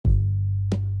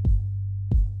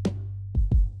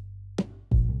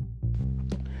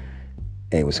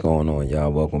Hey, what's going on, y'all?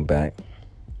 Welcome back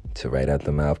to Right Out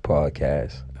the Mouth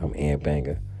podcast. I'm Ant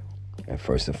Banger. And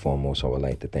first and foremost, I would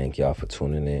like to thank y'all for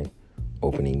tuning in,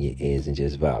 opening your ears, and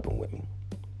just vibing with me.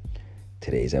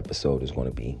 Today's episode is going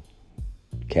to be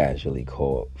casually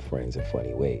called Friends in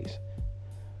Funny Ways.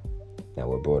 Now,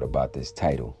 what brought about this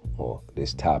title or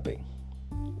this topic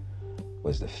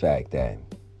was the fact that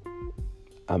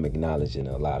I'm acknowledging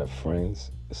a lot of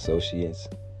friends, associates,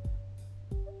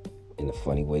 in the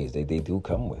funny ways that they do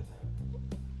come with.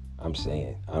 I'm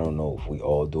saying, I don't know if we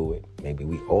all do it. Maybe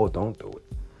we all don't do it.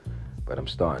 But I'm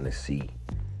starting to see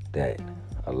that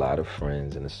a lot of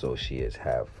friends and associates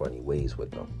have funny ways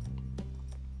with them.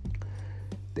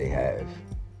 They have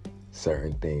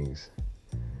certain things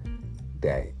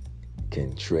that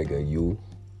can trigger you,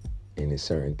 and there's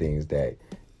certain things that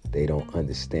they don't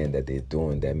understand that they're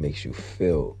doing that makes you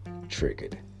feel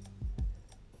triggered.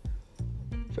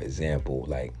 For example,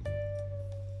 like,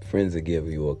 friends will give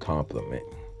you a compliment.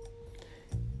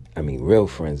 I mean, real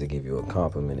friends will give you a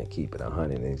compliment and keep it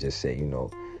 100 and just say,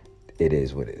 it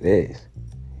is what it is.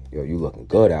 Yo, you looking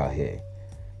good out here.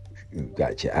 You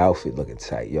got your outfit looking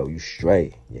tight. Yo, you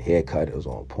straight. Your haircut is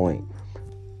on point.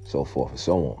 So forth and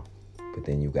so on. But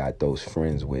then you got those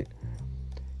friends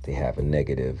they have a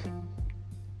negative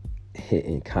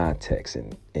hidden context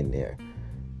in their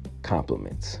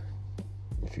compliments.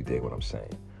 If you dig what I'm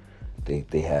saying.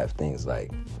 They have things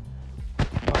like,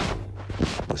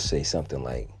 let's say something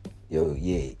like, yo,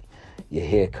 yeah, your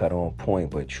hair cut on point,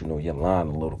 but your line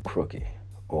a little crooked.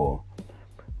 Or,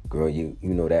 girl, you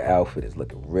know that outfit is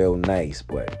looking real nice,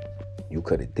 but you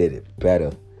could have did it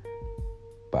better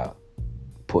by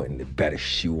putting the better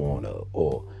shoe on her,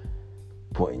 or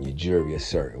putting your jewelry a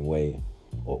certain way,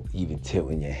 or even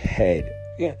tilting your head.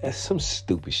 Yeah, that's some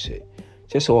stupid shit.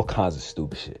 Just all kinds of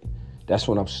stupid shit. That's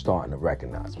what I'm starting to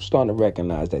recognize. I'm starting to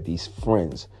recognize that these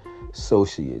friends,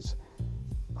 associates,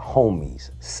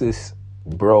 homies, sis,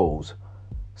 bros,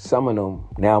 some of them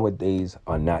nowadays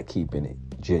are not keeping it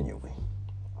genuine.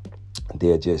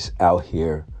 They're just out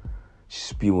here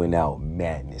spewing out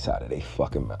madness out of their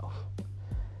fucking mouth.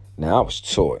 Now, I was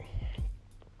taught,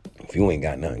 if you ain't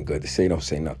got nothing good to say, don't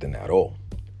say nothing at all.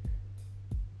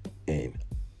 And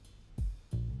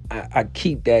I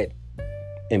keep that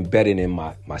embedded in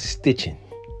my stitching,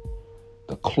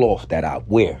 the cloth that I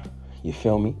wear. You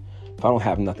feel me? If I don't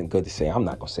have nothing good to say, I'm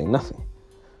not going to say nothing.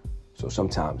 So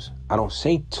sometimes I don't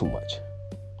say too much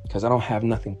because I don't have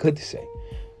nothing good to say.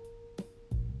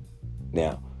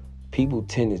 Now, people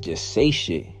tend to just say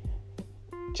shit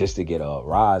just to get a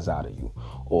rise out of you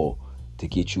or to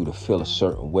get you to feel a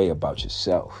certain way about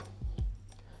yourself.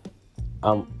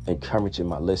 I'm encouraging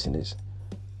my listeners,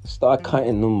 start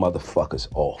cutting them motherfuckers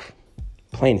off.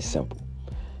 Plain and simple.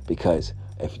 Because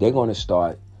if they're going to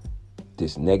start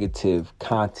this negative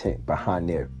content behind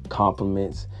their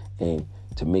compliments and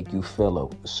to make you feel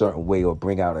a certain way or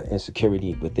bring out an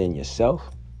insecurity within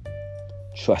yourself,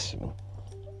 trust me,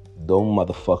 those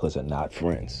motherfuckers are not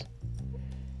friends.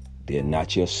 They're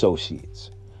not your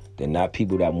associates. They're not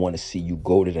people that want to see you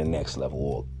go to the next level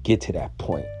or get to that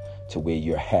point to where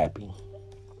you're happy.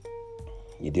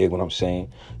 You dig what I'm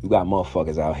saying? You got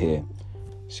motherfuckers out here,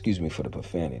 excuse me for the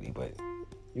profanity, but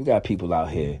you got people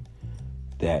out here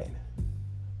that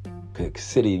could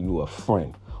consider you a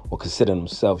friend or consider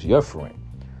themselves your friend,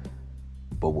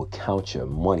 but will count your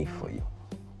money for you.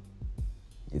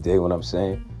 You dig what I'm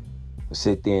saying? We'll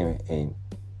sit there and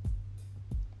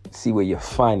see where your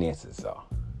finances are.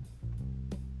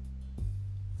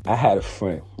 I had a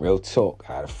friend, real talk,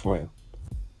 I had a friend,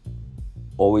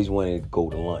 always wanted to go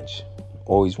to lunch,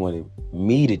 always wanted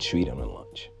me to treat him to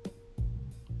lunch.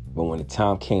 But when the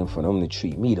time came for them to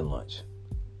treat me to lunch,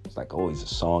 it's like always a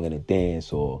song and a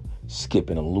dance or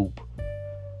skipping a loop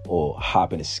or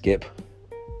hopping a skip.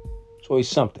 It's always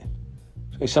something.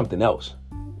 It's always something else.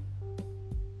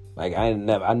 Like I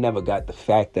never got the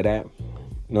fact of that. You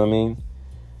know what I mean?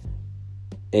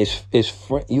 It's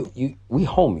we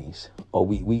homies, or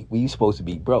we supposed to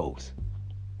be bros.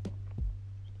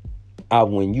 I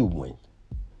win, you win.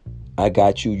 I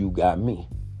got you, you got me.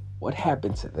 What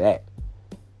happened to that?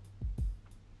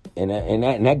 And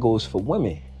that goes for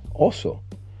women also.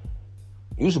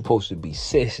 You're supposed to be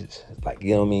sisters. Like,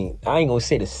 you know what I mean? I ain't gonna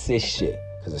say the sis shit,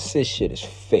 because the sis shit is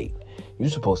fake. You're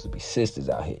supposed to be sisters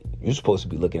out here. You're supposed to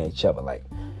be looking at each other like,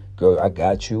 girl, I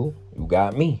got you, you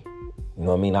got me. You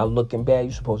know what I mean? I'm looking bad,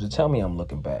 you're supposed to tell me I'm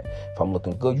looking bad. If I'm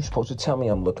looking good, you're supposed to tell me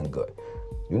I'm looking good.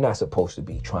 You're not supposed to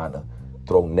be trying to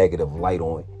throw negative light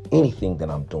on anything that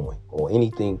I'm doing or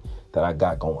anything that I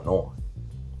got going on.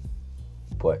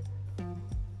 But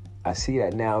I see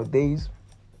that nowadays,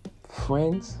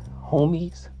 friends,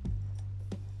 homies,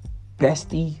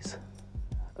 besties,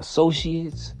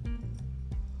 associates,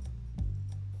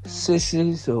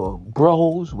 sisters, or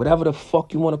bros, whatever the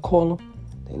fuck you want to call them,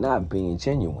 they're not being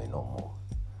genuine no more.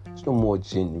 There's no more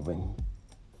genuine.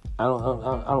 I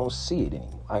don't see it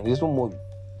anymore. There's no more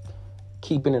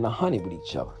keeping it 100 with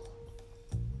each other.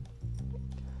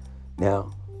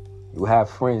 Now, you have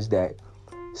friends that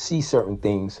see certain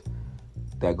things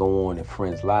that go on in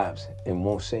friends' lives and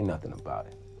won't say nothing about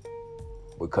it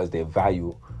because their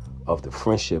value of the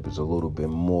friendship is a little bit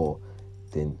more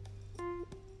than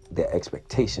the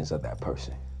expectations of that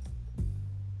person.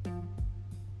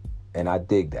 And I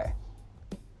dig that.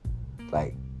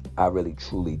 Like, I really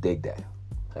truly dig that.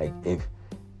 Like,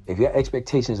 if your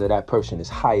expectations of that person is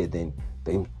higher than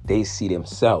they see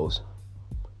themselves,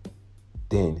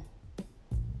 then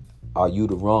are you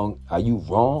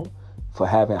wrong for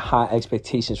having high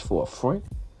expectations for a friend?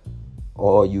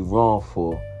 Or are you wrong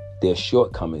for their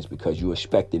shortcomings because you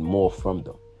expected more from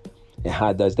them? And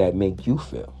how does that make you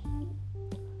feel?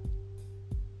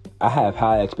 I have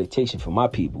high expectations for my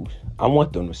people. I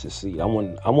want them to succeed. I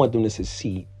want them to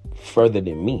succeed further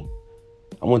than me.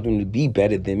 I want them to be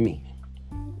better than me.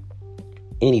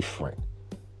 Any friend,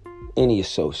 any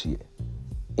associate,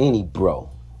 any bro,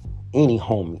 any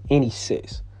homie, any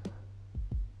sis.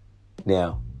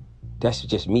 Now, that's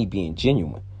just me being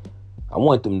genuine. I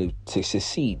want them to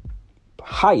succeed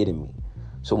higher than me.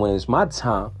 So when it's my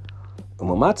time, and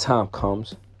when my time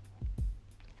comes,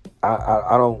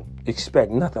 I don't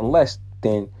expect nothing less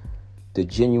than the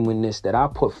genuineness that I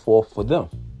put forth for them.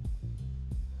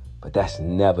 But that's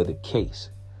never the case.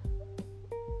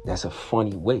 That's a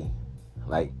funny way.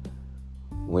 Like,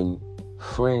 when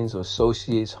friends or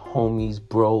associates, homies,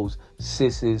 bros,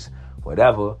 sisters,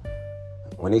 whatever,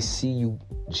 when they see you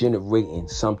generating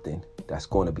something that's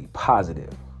going to be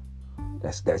positive,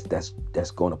 that's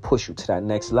going to push you to that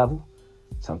next level,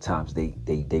 sometimes they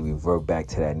revert back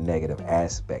to that negative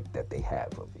aspect that they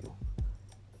have of you.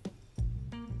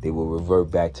 They will revert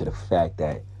back to the fact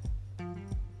that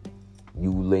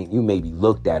you maybe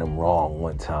looked at them wrong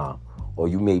one time, or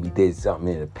you maybe did something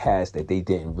in the past that they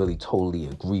didn't really totally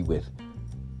agree with,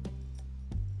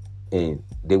 and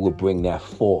they will bring that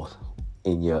forth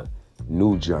in your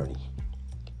new journey.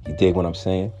 You dig what I'm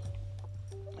saying?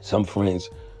 Some friends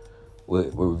will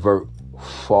revert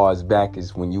far as back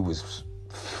as when you was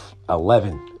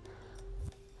 11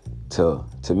 to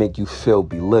make you feel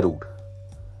belittled,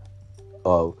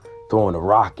 or throwing a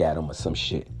rock at them or some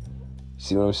shit.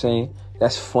 See what I'm saying?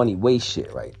 That's funny way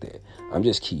shit right there.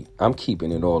 I'm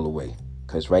keeping it all the way,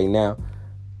 because right now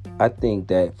I think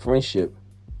that friendship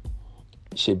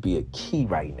should be a key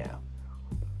right now.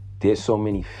 There's so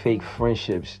many fake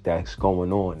friendships that's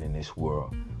going on in this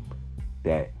world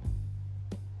that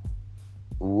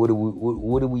what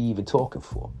are we even talking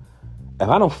for? If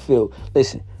I don't feel,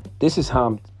 listen, this is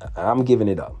how I'm giving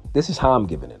it up. This is how I'm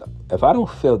giving it up. If I don't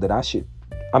feel that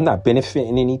I'm not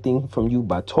benefiting anything from you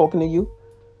by talking to you,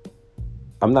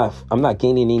 I'm not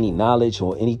gaining any knowledge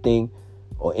or anything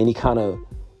or any kind of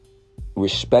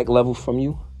respect level from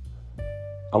you,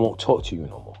 I won't talk to you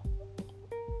no more.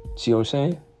 See what I'm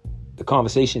saying? The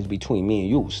conversations between me and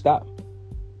you will stop.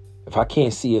 If I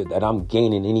can't see it that I'm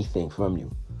gaining anything from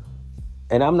you.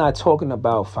 And I'm not talking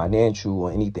about financial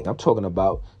or anything. I'm talking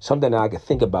about something that I can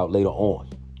think about later on.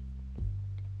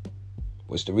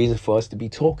 What's the reason for us to be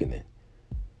talking then?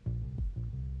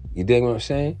 You dig what I'm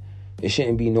saying? There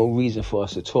shouldn't be no reason for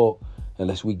us to talk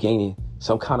unless we're gaining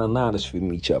some kind of knowledge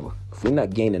from each other. If we're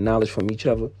not gaining knowledge from each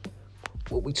other,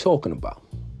 what we talking about?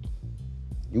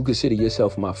 You consider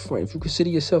yourself my friend. If you consider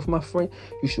yourself my friend,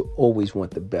 you should always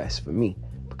want the best for me,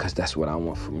 because that's what I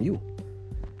want from you.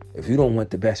 If you don't want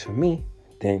the best for me,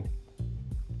 then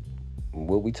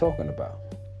what we talking about?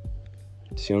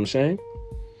 See what I'm saying?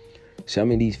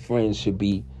 Some of these friends should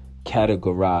be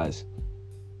categorized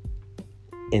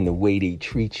in the way they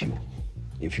treat you,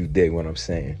 if you dig what I'm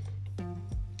saying.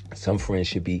 Some friends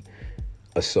should be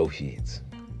associates.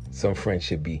 Some friends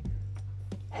should be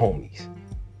homies.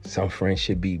 Some friends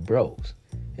should be bros.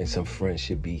 And some friends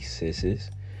should be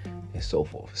sisters, and so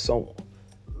forth and so on.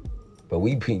 But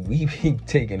we be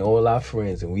taking all our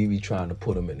friends and we be trying to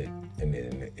put them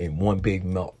in one big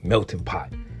melting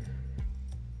pot.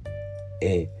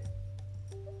 And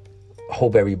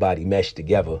hope everybody mesh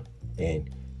together and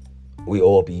we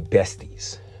all be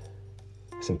besties.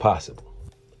 It's impossible.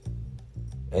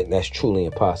 And that's truly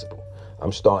impossible.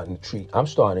 I'm starting to treat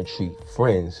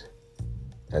friends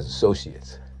as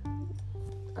associates.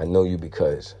 I know you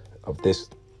because of this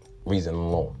reason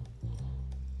alone.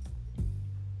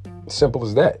 Simple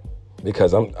as that.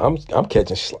 Because I'm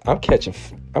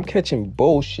catching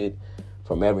bullshit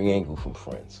from every angle from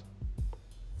friends.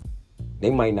 They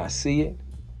might not see it,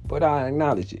 but I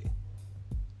acknowledge it.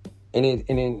 And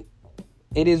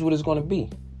it is what it's going to be.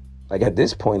 Like at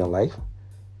this point in life,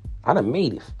 I done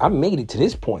made it. I made it to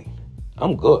this point.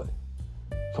 I'm good.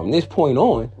 From this point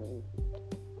on,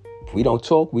 if we don't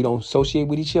talk, we don't associate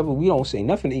with each other, we don't say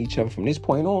nothing to each other from this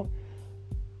point on,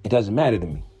 it doesn't matter to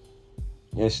me.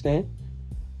 You understand?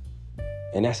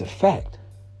 And that's a fact.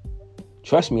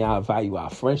 Trust me, I value our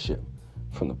friendship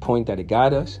from the point that it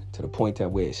got us to the point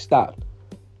that where it stopped.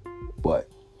 But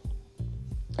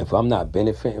if I'm not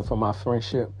benefiting from our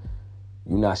friendship,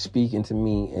 you're not speaking to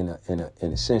me in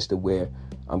a sense to where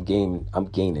I'm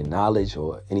gaining knowledge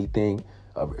or anything,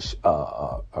 a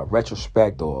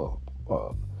retrospect or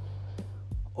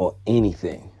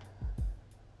anything.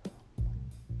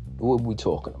 What are we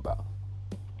talking about?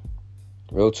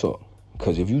 Real talk.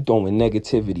 Because if you throwing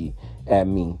negativity at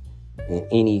me and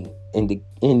any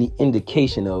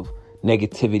indication of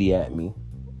negativity at me,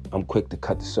 I'm quick to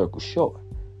cut the circle short.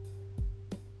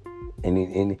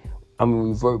 And I'm gonna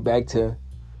revert back to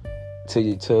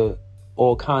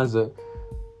all kinds of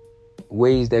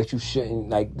ways that you shouldn't,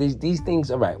 like these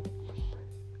things. All right,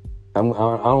 I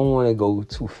don't want to go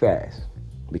too fast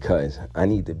because I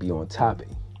need to be on topic.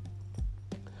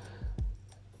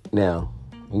 Now,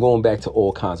 I'm going back to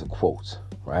all kinds of quotes,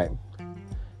 right?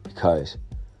 Because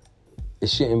it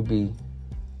shouldn't be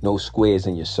no squares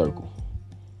in your circle.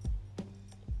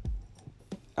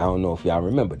 I don't know if y'all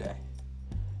remember that.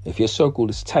 If your circle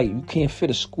is tight, you can't fit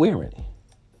a square in it.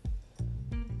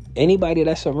 Anybody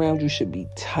that's around you should be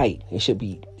tight. They should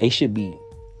be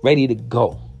ready to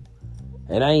go.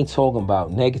 And I ain't talking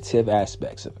about negative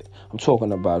aspects of it. I'm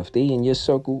talking about if they in your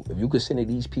circle, if you consider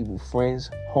these people friends,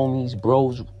 homies,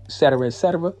 bros, etc.,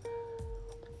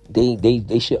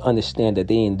 they should understand that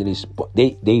they into this.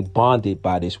 They bonded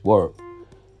by this word.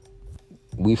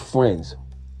 We friends,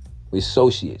 we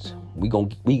associates.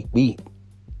 We.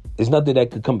 There's nothing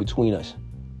that could come between us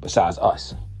besides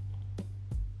us.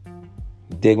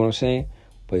 You dig what I'm saying?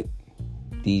 But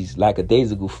these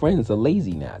lackadaisical friends are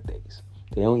lazy nowadays.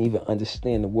 They don't even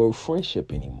understand the word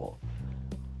friendship anymore.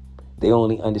 They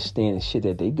only understand the shit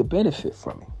that they could benefit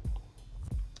from it.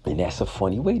 And that's a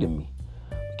funny way to me.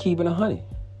 Keeping 100.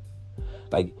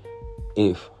 Like,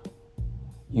 if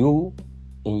you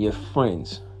and your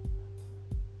friends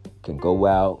can go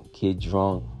out, get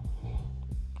drunk,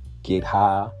 get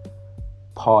high,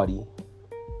 party,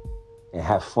 and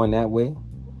have fun that way,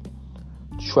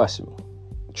 trust me.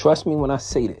 Trust me when I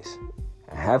say this.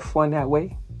 And have fun that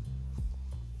way.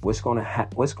 What's gonna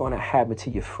happen to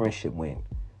your friendship when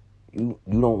you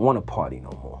don't want to party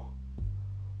no more?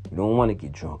 You don't want to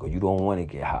get drunk or you don't want to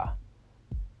get high.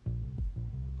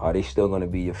 Are they still going to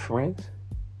be your friends?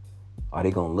 Are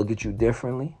they going to look at you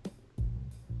differently?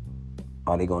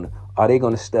 Are they going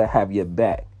to still have your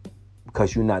back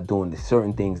because you're not doing the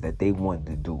certain things that they want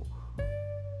to do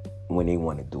when they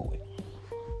want to do it?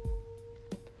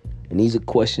 And these are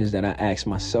questions that I ask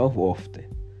myself often.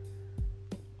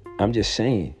 I'm just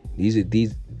saying, we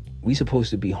supposed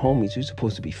to be homies, we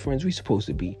supposed to be friends, we supposed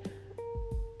to be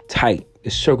tight. The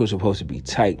circle's supposed to be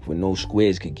tight where no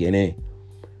squares could get in.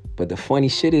 But the funny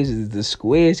shit is the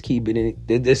squares keep it in.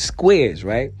 The squares,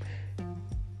 right?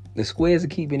 The squares are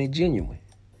keeping it genuine.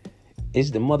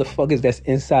 It's the motherfuckers that's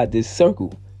inside this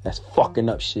circle that's fucking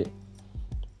up shit.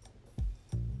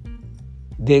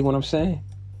 Dig what I'm saying?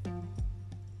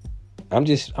 I'm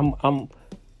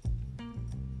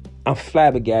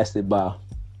flabbergasted by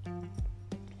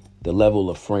the level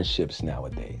of friendships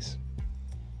nowadays.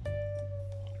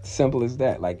 Simple as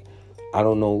that. Like, I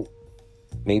don't know.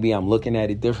 Maybe I'm looking at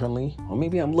it differently, or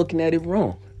maybe I'm looking at it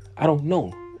wrong. I don't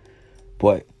know.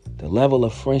 But the level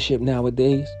of friendship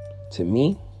nowadays, to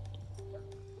me,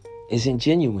 isn't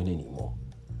genuine anymore.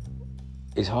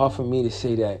 It's hard for me to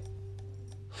say that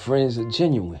friends are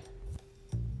genuine.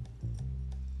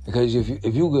 Because if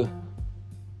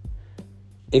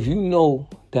you know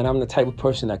that I'm the type of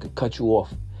person that could cut you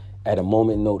off at a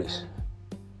moment's notice,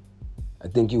 I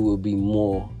think you will be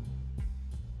more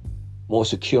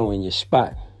secure in your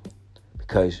spot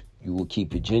because you will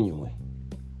keep it genuine,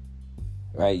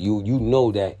 right? You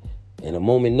know that in a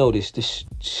moment's notice,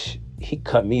 he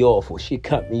cut me off or she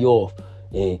cut me off,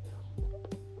 and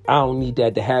I don't need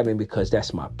that to happen because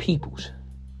that's my peoples,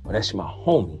 or that's my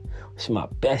homie, it's my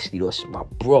bestie, or it's my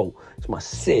bro, it's my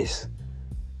sis.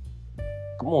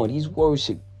 Come on, these words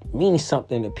should mean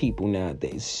something to people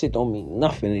nowadays. Shit don't mean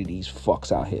nothing to these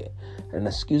fucks out here. And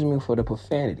excuse me for the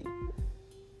profanity.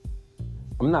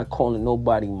 I'm not calling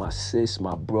nobody my sis,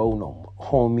 my bro, no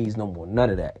homies, no more,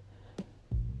 none of that.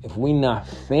 If we not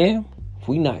fam, if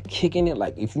we not kicking it,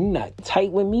 like if you not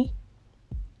tight with me,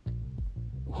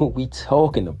 what we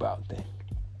talking about then?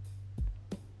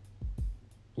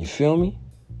 You feel me?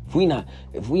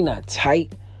 If we not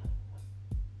tight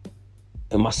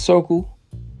in my circle,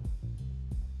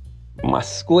 my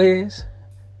squares,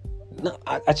 no,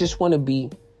 I just want to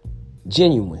be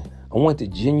genuine. I want the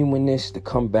genuineness to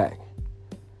come back.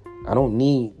 I don't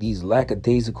need these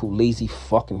lackadaisical, lazy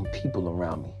fucking people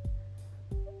around me.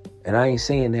 And I ain't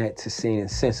saying that to say in the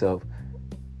sense of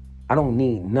I don't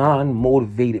need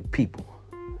non-motivated people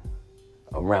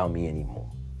around me anymore.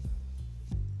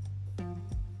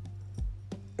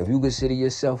 If you consider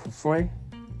yourself a friend,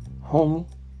 homie,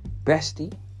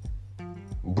 bestie,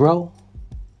 bro,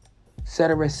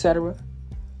 etc.,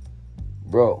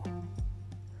 bro,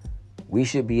 we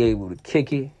should be able to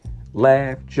kick it,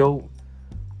 laugh, joke,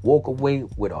 walk away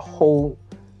with a whole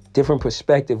different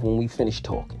perspective when we finish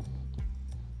talking.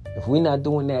 If we're not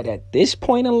doing that at this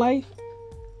point in life,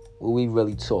 what we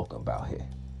really talking about here?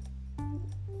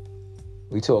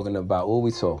 What we talking about?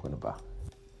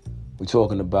 We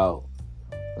talking about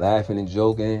laughing and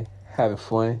joking, having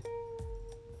fun,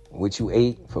 what you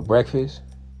ate for breakfast,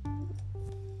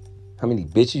 how many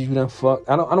bitches you done fucked.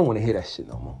 I don't want to hear that shit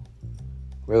no more.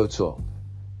 Real talk.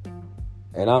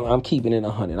 And I'm keeping it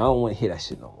 100. I don't want to hear that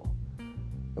shit no more.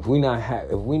 If we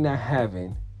not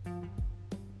having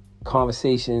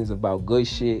conversations about good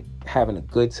shit, having a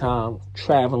good time,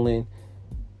 traveling,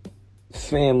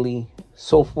 family,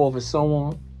 so forth and so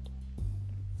on,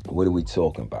 what are we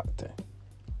talking about then?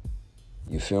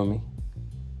 You feel me?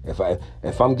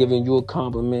 If I'm giving you a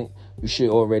compliment, you should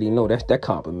already know that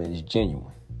compliment is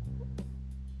genuine.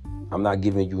 I'm not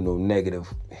giving you no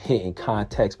negative hidden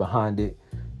context behind it.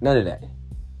 None of that.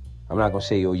 I'm not going to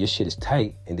say, yo, your shit is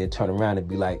tight, and then turn around and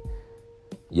be like,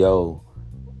 yo,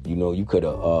 you know, you could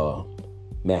have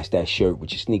matched that shirt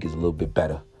with your sneakers a little bit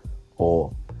better.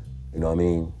 Or, you know what I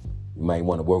mean? You might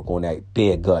want to work on that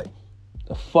bare gut.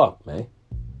 The fuck, man?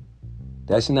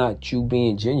 That's not you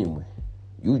being genuine.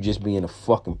 You just being a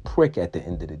fucking prick at the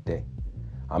end of the day.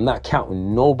 I'm not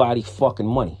counting nobody fucking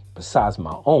money besides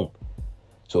my own.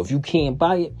 So if you can't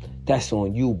buy it, that's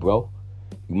on you, bro.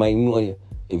 You might want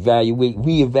to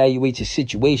reevaluate your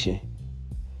situation,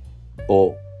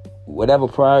 or whatever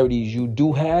priorities you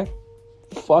do have.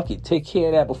 Fuck it, take care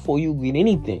of that before you get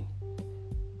anything.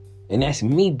 And that's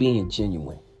me being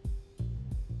genuine.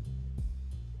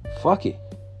 Fuck it.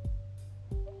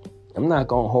 I'm not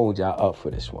gonna hold y'all up for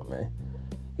this one, man.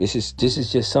 This is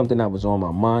just something that was on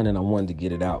my mind, and I wanted to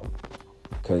get it out,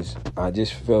 because I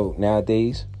just felt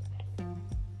nowadays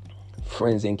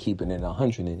friends ain't keeping it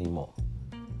 100 anymore.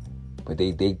 But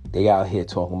they out here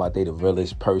talking about they the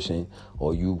realest person,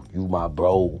 or you my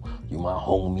bro, you my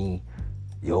homie,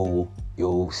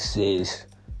 yo sis,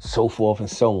 so forth and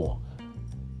so on.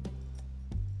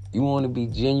 You want to be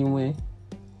genuine?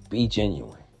 Be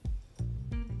genuine.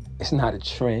 It's not a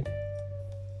trend.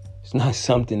 It's not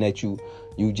something that you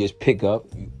just pick up.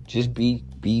 You just be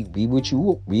what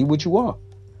you are.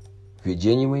 If you're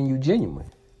genuine, you're genuine.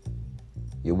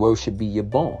 Your word should be your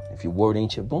bond. If your word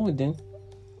ain't your bond, then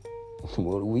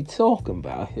what are we talking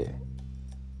about here?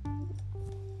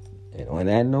 And on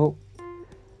that note,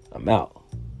 I'm out.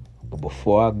 But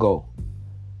before I go,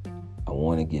 I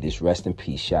want to give this rest in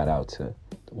peace shout out to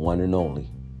the one and only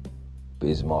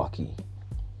Biz Markie.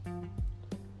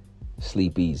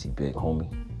 Sleep easy, big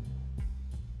homie.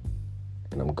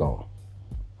 And I'm gone.